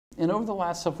And over the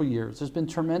last several years, there's been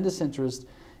tremendous interest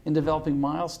in developing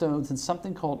milestones and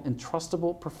something called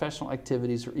entrustable professional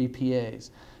activities, or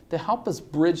EPAs, to help us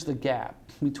bridge the gap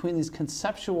between these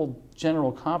conceptual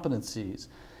general competencies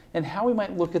and how we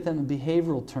might look at them in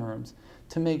behavioral terms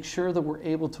to make sure that we're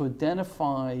able to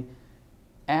identify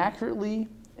accurately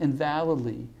and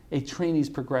validly a trainee's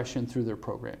progression through their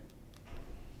program.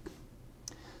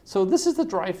 So this is the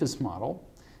Dreyfus model,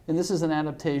 and this is an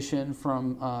adaptation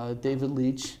from David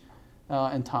Leach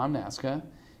and Tom Naska.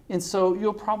 And so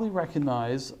you'll probably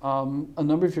recognize a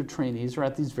number of your trainees are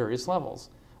at these various levels.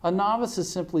 A novice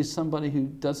is simply somebody who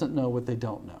doesn't know what they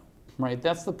don't know, right?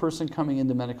 That's the person coming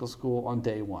into medical school on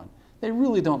day one. They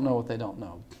really don't know what they don't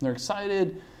know. They're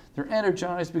excited, they're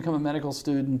energized to become a medical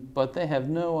student, but they have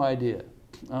no idea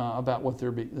about what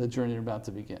the journey they're about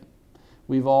to begin.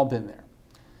 We've all been there.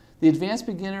 The advanced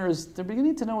beginner is, they're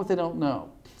beginning to know what they don't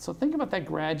know. So think about that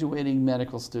graduating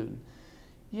medical student.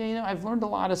 Yeah, you know, I've learned a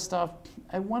lot of stuff.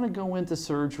 I want to go into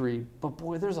surgery, but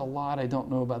boy, there's a lot I don't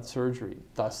know about surgery.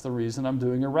 That's the reason I'm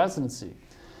doing a residency.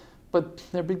 But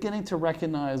they're beginning to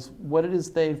recognize what it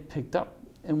is they've picked up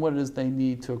and what it is they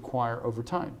need to acquire over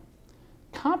time.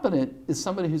 Competent is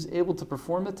somebody who's able to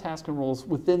perform the tasks and roles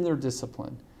within their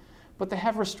discipline, but they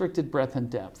have restricted breadth and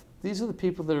depth. These are the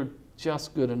people that are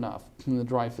just good enough in the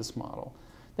Dreyfus model.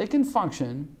 They can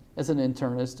function as an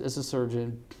internist, as a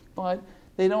surgeon, but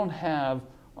they don't have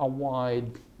a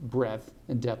wide breadth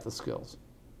and depth of skills.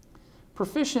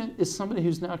 Proficient is somebody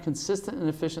who's now consistent and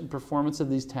efficient in performance of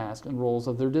these tasks and roles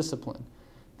of their discipline.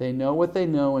 They know what they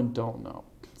know and don't know.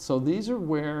 So these are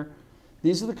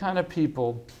the kind of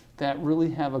people that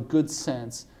really have a good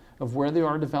sense of where they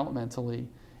are developmentally.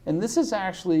 And this is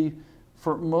actually,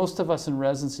 for most of us in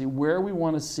residency, where we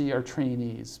want to see our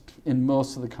trainees in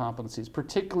most of the competencies,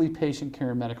 particularly patient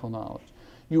care and medical knowledge.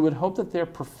 You would hope that they're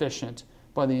proficient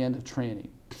by the end of training,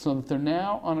 so that they're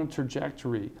now on a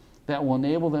trajectory that will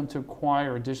enable them to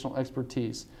acquire additional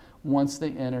expertise once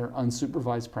they enter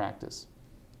unsupervised practice.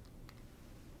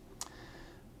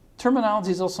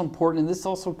 Terminology is also important, and this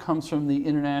also comes from the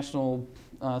international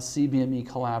CBME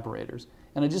collaborators.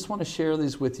 And I just want to share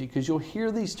these with you because you'll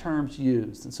hear these terms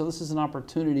used. And so this is an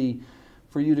opportunity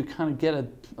for you to kind of get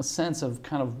a sense of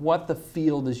kind of what the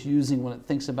field is using when it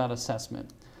thinks about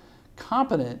assessment.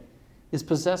 Competent is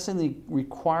possessing the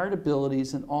required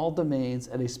abilities in all domains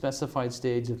at a specified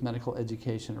stage of medical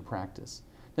education or practice.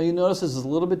 Now you notice this is a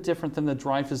little bit different than the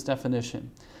Dreyfus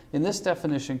definition. In this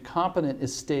definition, competent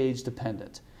is stage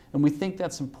dependent. And we think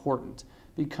that's important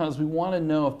because we want to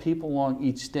know if people along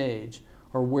each stage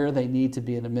are where they need to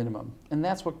be at a minimum. And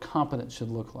that's what competent should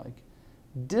look like.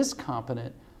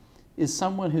 Discompetent is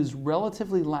someone who's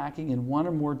relatively lacking in one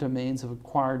or more domains of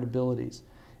acquired abilities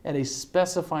at a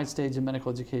specified stage of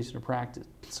medical education or practice.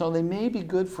 So they may be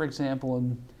good, for example,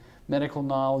 in medical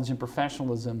knowledge and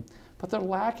professionalism, but they're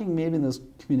lacking maybe in those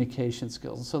communication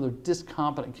skills. And so they're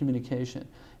discompetent communication.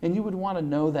 And you would want to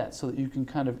know that so that you can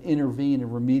kind of intervene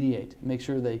and remediate, make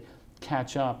sure they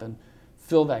catch up and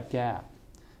fill that gap.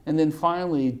 And then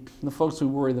finally, the folks we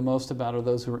worry the most about are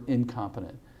those who are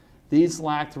incompetent. These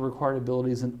lack the required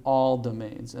abilities in all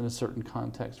domains in a certain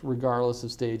context, regardless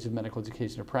of stage of medical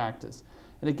education or practice.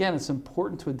 And again, it's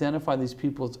important to identify these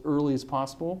people as early as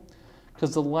possible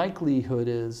because the likelihood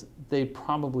is they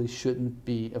probably shouldn't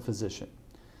be a physician.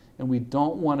 And we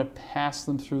don't want to pass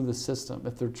them through the system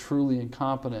if they're truly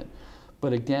incompetent.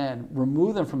 But again,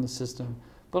 remove them from the system,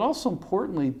 but also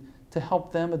importantly, to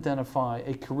help them identify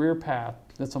a career path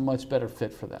that's a much better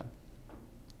fit for them.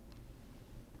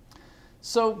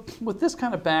 So with this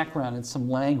kind of background and some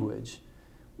language,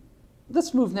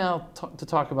 let's move now to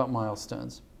talk about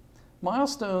milestones.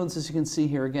 Milestones, as you can see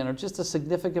here again, are just a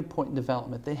significant point in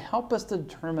development. They help us to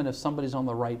determine if somebody's on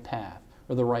the right path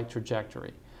or the right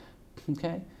trajectory.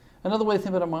 Okay? Another way to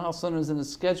think about a milestone is in a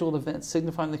scheduled event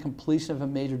signifying the completion of a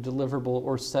major deliverable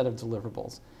or set of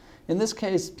deliverables. In this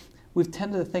case, we've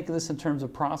tended to think of this in terms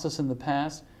of process in the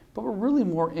past, but we're really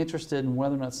more interested in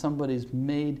whether or not somebody's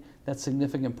made that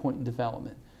significant point in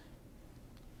development.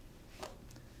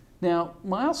 Now,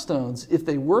 milestones, if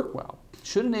they work well,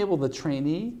 should enable the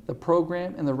trainee, the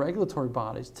program, and the regulatory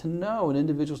bodies to know an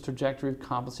individual's trajectory of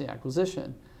competency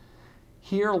acquisition.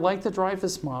 Here, like the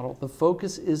Dreyfus model, the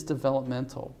focus is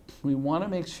developmental. We want to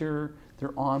make sure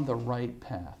they're on the right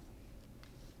path.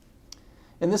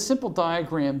 And this simple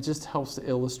diagram just helps to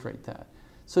illustrate that.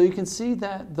 So you can see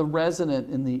that the resident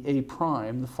in the A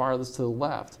prime, the farthest to the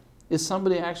left, is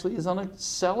somebody actually is on an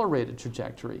accelerated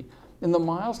trajectory. And the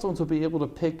milestones will be able to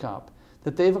pick up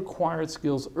that they've acquired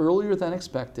skills earlier than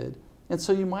expected. And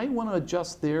so you might want to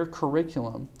adjust their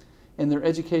curriculum and their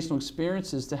educational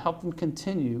experiences to help them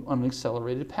continue on an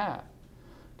accelerated path.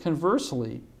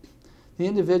 Conversely, the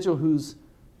individual who's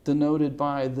denoted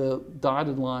by the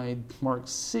dotted line marked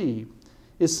C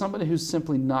is somebody who's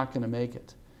simply not going to make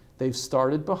it. They've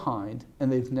started behind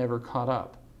and they've never caught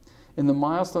up. And the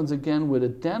milestones again would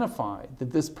identify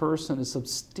that this person is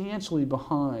substantially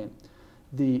behind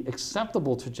the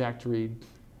acceptable trajectory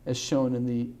as shown in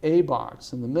the A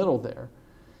box in the middle there,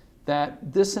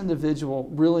 that this individual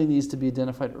really needs to be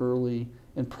identified early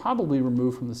and probably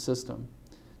removed from the system.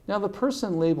 Now the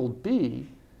person labeled B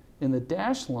in the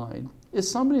dashed line is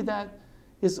somebody that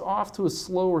is off to a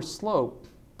slower slope,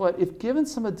 but if given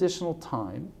some additional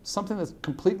time, something that's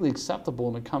completely acceptable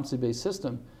in a competency-based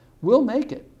system, will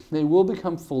make it. They will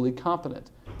become fully competent.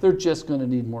 They're just going to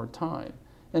need more time.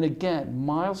 And again,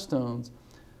 milestones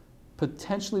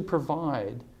potentially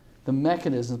provide the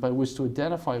mechanisms by which to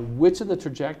identify which of the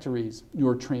trajectories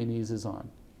your trainees is on.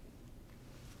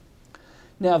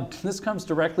 Now, this comes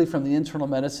directly from the Internal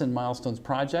Medicine Milestones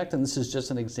Project, and this is just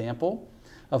an example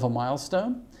of a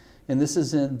milestone. And this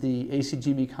is in the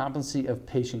ACGME competency of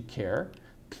patient care.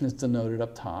 It's denoted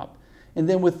up top. And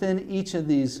then within each of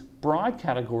these broad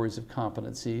categories of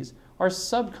competencies are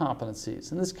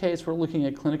sub-competencies. In this case, we're looking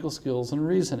at clinical skills and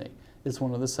reasoning. It's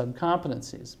one of the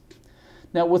sub-competencies.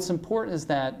 Now, what's important is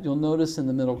that you'll notice in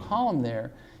the middle column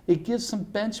there, it gives some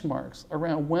benchmarks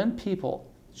around when people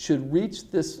should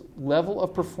reach this level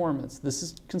of performance. This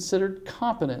is considered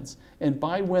competence, and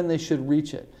by when they should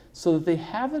reach it, so that they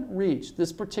haven't reached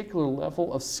this particular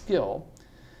level of skill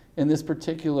in this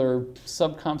particular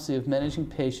subcompetency of managing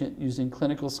patient using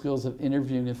clinical skills of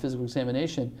interviewing and physical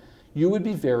examination, you would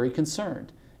be very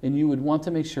concerned, and you would want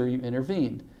to make sure you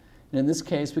intervened. And in this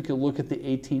case, we could look at the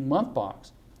 18-month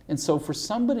box. And so for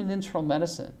somebody in internal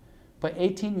medicine, by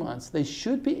 18 months, they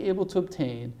should be able to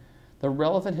obtain the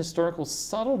relevant historical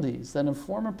subtleties that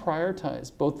inform and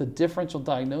prioritize both the differential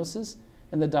diagnosis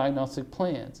and the diagnostic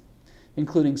plans,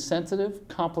 including sensitive,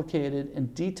 complicated,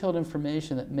 and detailed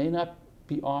information that may not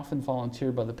be often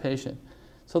volunteered by the patient.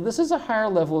 So this is a higher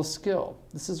level of skill.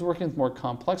 This is working with more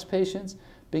complex patients,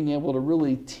 being able to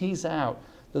really tease out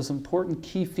those important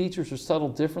key features or subtle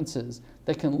differences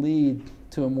that can lead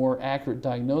to a more accurate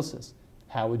diagnosis.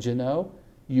 How would you know?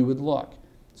 You would look.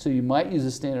 So you might use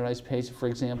a standardized patient, for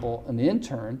example, an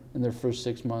intern in their first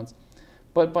 6 months,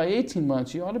 but by 18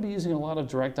 months, you ought to be using a lot of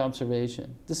direct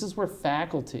observation. This is where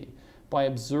faculty, by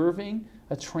observing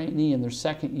a trainee in their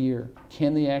second year,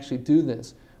 can they actually do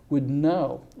this, would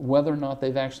know whether or not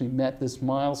they've actually met this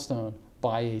milestone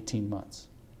by 18 months.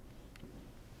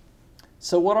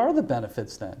 So what are the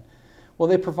benefits then? Well,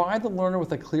 they provide the learner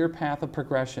with a clear path of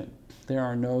progression. There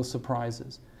are no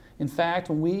surprises. In fact,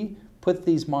 when we put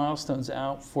these milestones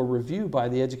out for review by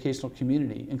the educational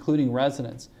community, including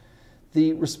residents,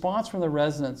 the response from the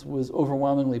residents was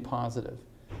overwhelmingly positive.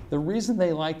 The reason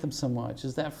they liked them so much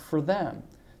is that for them,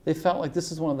 they felt like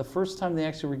this is one of the first time they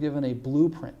actually were given a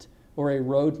blueprint or a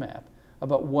roadmap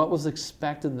about what was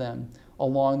expected of them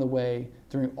along the way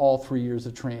during all 3 years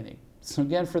of training. So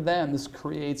again, for them, this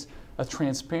creates a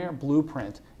transparent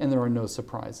blueprint and there are no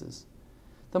surprises.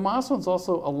 The milestones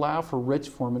also allow for rich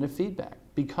formative feedback.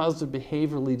 Because they're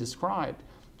behaviorally described,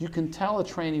 you can tell a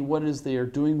trainee what it is they are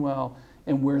doing well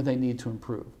and where they need to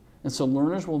improve. And so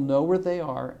learners will know where they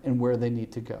are and where they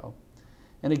need to go.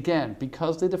 And again,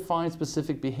 because they define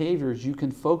specific behaviors, you can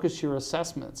focus your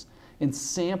assessments and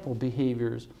sample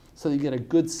behaviors so that you get a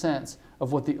good sense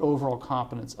of what the overall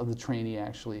competence of the trainee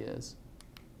actually is.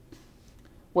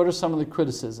 What are some of the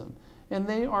criticism? And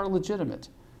they are legitimate.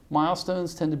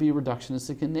 Milestones tend to be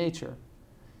reductionistic in nature.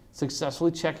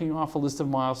 Successfully checking off a list of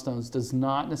milestones does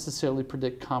not necessarily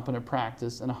predict competent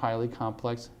practice in a highly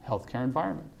complex healthcare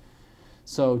environment.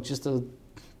 So just a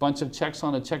bunch of checks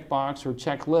on a checkbox or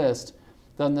checklist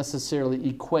doesn't necessarily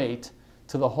equate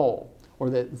to the whole, or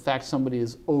that in fact somebody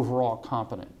is overall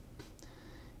competent.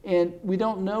 And we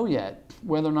don't know yet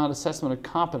whether or not assessment of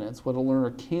competence, what a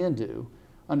learner can do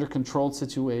under controlled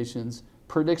situations,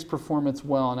 predicts performance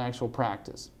well in actual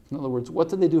practice. In other words, what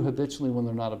do they do habitually when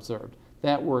they're not observed?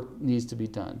 That work needs to be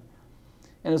done.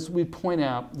 And as we point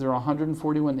out, there are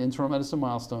 141 internal medicine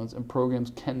milestones and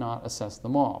programs cannot assess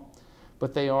them all.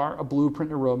 But they are a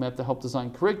blueprint and a roadmap to help design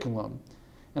curriculum.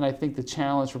 And I think the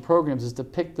challenge for programs is to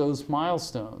pick those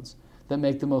milestones that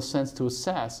make the most sense to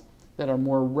assess, that are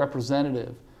more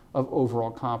representative of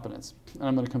overall competence. And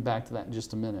I'm going to come back to that in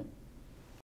just a minute.